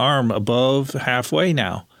raise my arm above halfway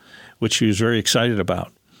now," which she was very excited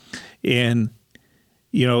about. And,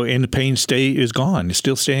 and the pain is gone. It's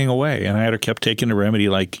still staying away. And I had her kept taking the remedy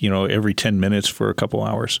every 10 minutes for a couple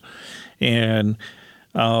hours. And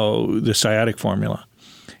the sciatic formula.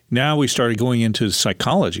 Now we started going into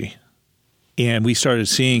psychology, and we started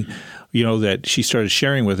seeing, that she started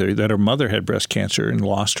sharing with her that her mother had breast cancer and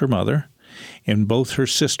lost her mother, and both her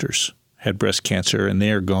sisters had breast cancer, and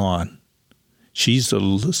they are gone. She's the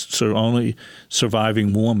only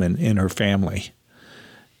surviving woman in her family.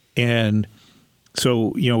 And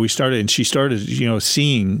so, we started, and she started,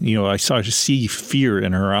 seeing, I started to see fear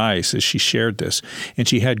in her eyes as she shared this. And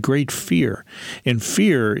she had great fear. And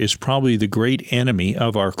fear is probably the great enemy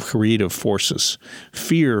of our creative forces.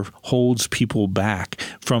 Fear holds people back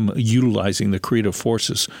from utilizing the creative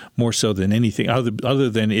forces more so than anything, other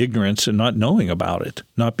than ignorance and not knowing about it,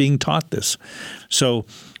 not being taught this. So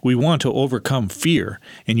we want to overcome fear.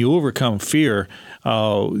 And you overcome fear,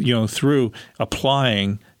 through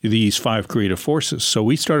applying these 5 creative forces. So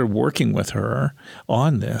we started working with her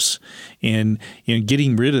on this and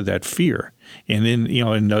getting rid of that fear. And then,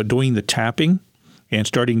 doing the tapping and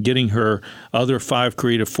starting getting her other 5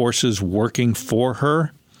 creative forces working for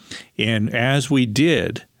her. And as we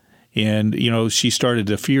did, and,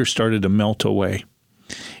 the fear started to melt away.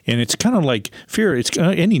 And it's kind of like fear. It's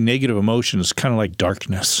any negative emotion is kind of like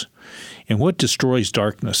darkness. And what destroys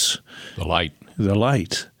darkness? The light. The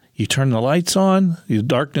light. You turn the lights on, the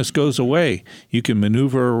darkness goes away. You can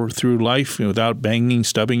maneuver through life without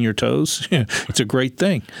stubbing your toes. It's a great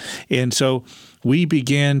thing. And so we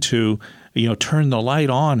began to turn the light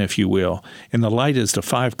on, if you will. And the light is the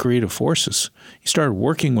 5 creative forces. You start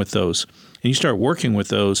working with those. And you start working with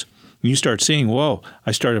those. And you start seeing, whoa,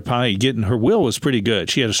 I started probably getting, her will was pretty good.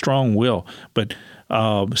 She had a strong will. But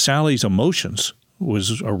Sally's emotions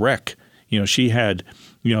was a wreck. She had,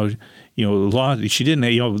 a lot. She didn't,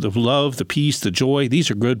 the love, the peace, the joy. These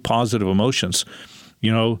are good, positive emotions.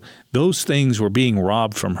 Those things were being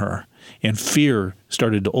robbed from her. And fear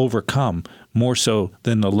started to overcome more so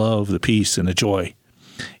than the love, the peace, and the joy.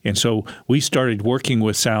 And so we started working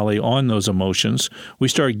with Sally on those emotions. We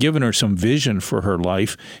started giving her some vision for her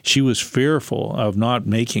life. She was fearful of not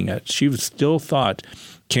making it. She still thought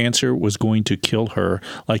cancer was going to kill her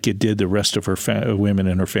like it did the rest of her women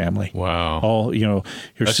in her family. Wow. All, her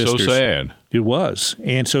That's sisters. so sad. It was.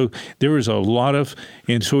 And so there was a lot of,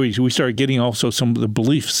 and so we started getting also some of the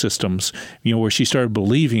belief systems, where she started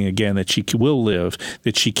believing again that she will live,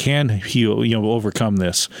 that she can heal, overcome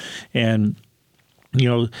this. And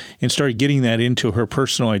and started getting that into her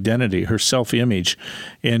personal identity, her self-image,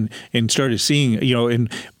 and started seeing, and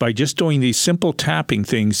by just doing these simple tapping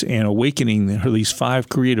things and awakening her these 5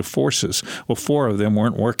 creative forces. Well, 4 of them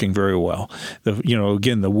weren't working very well.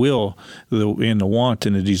 Again, the will, and the want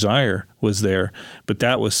and the desire was there, but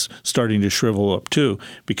that was starting to shrivel up too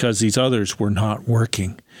because these others were not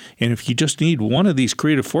working. And if you just need one of these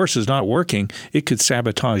creative forces not working, it could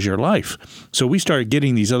sabotage your life. So we started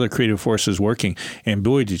getting these other creative forces working, and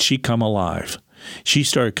boy, did she come alive. She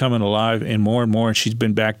started coming alive and more, and she's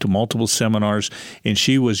been back to multiple seminars, and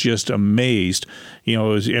she was just amazed,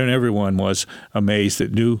 and everyone was amazed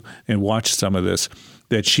that knew and watched some of this,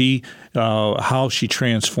 that she, how she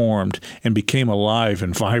transformed and became alive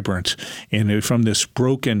and vibrant, and from this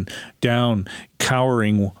broken down,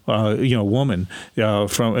 cowering, woman,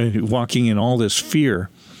 from walking in all this fear,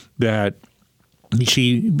 that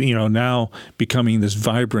she, now becoming this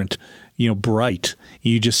vibrant, bright.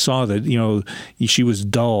 You just saw that, she was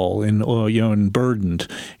dull and, and burdened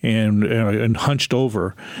and hunched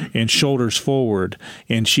over and shoulders forward.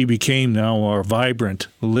 And she became now a vibrant,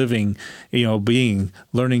 living, being,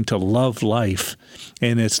 learning to love life.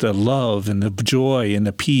 And it's the love and the joy and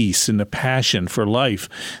the peace and the passion for life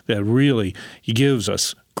that really gives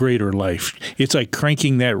us greater life. It's like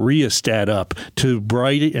cranking that rheostat up to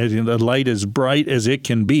bright, the light as bright as it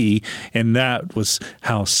can be, and that was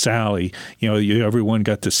how Sally, everyone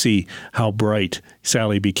got to see how bright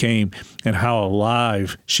Sally became and how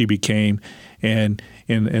alive she became, and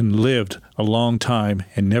lived a long time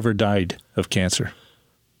and never died of cancer.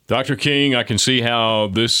 Dr. King, I can see how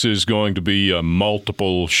this is going to be a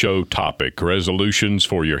multiple show topic, resolutions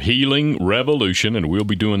for your healing revolution, and we'll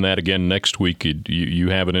be doing that again next week. You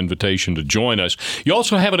have an invitation to join us. You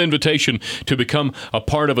also have an invitation to become a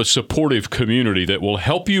part of a supportive community that will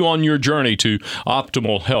help you on your journey to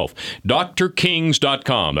optimal health.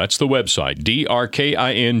 drkings.com, that's the website,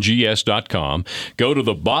 drkings.com. Go to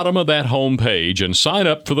the bottom of that homepage and sign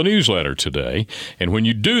up for the newsletter today. And when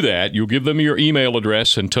you do that, you'll give them your email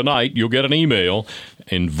address, and tonight you'll get an email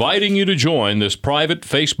inviting you to join this private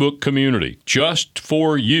Facebook community just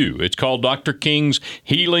for you. It's called Dr. King's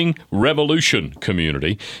Healing Revolution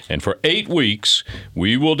Community. And for 8 weeks,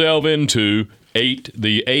 we will delve into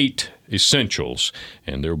the eight essentials,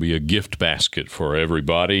 and there'll be a gift basket for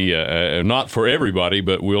everybody. Not for everybody,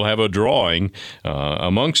 but we'll have a drawing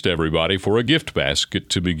amongst everybody for a gift basket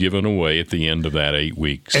to be given away at the end of that 8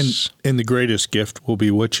 weeks. And the greatest gift will be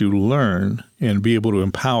what you learn and be able to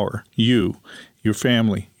empower you, your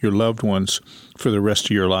family, your loved ones for the rest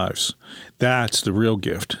of your lives. That's the real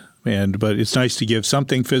gift. But it's nice to give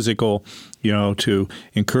something physical, to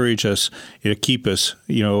encourage us, to keep us,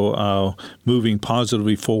 moving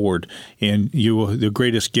positively forward. And the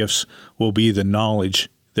greatest gifts will be the knowledge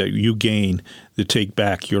that you gain to take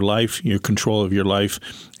back your life, your control of your life,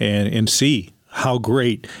 and see how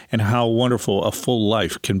great and how wonderful a full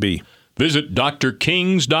life can be. Visit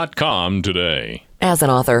drkings.com today. As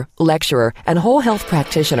an author, lecturer, and whole health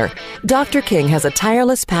practitioner, Dr. King has a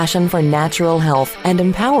tireless passion for natural health and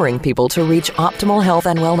empowering people to reach optimal health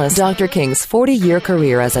and wellness. Dr. King's 40-year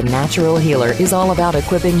career as a natural healer is all about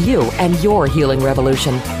equipping you and your healing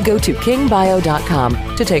revolution. Go to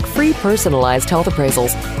kingbio.com to take free personalized health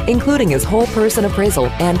appraisals, including his whole person appraisal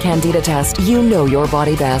and candida test. You know your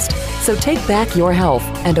body best, so take back your health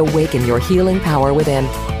and awaken your healing power within.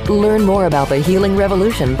 Learn more about the healing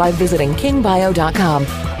revolution by visiting kingbio.com,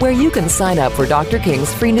 where you can sign up for Dr.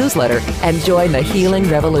 King's free newsletter and join the healing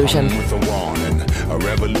revolution. With a warning, a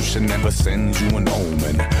revolution never sends you an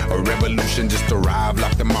omen. A revolution just arrived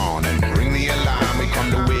like the morning. Ring the alarm, we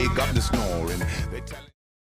come to wake up the snoring.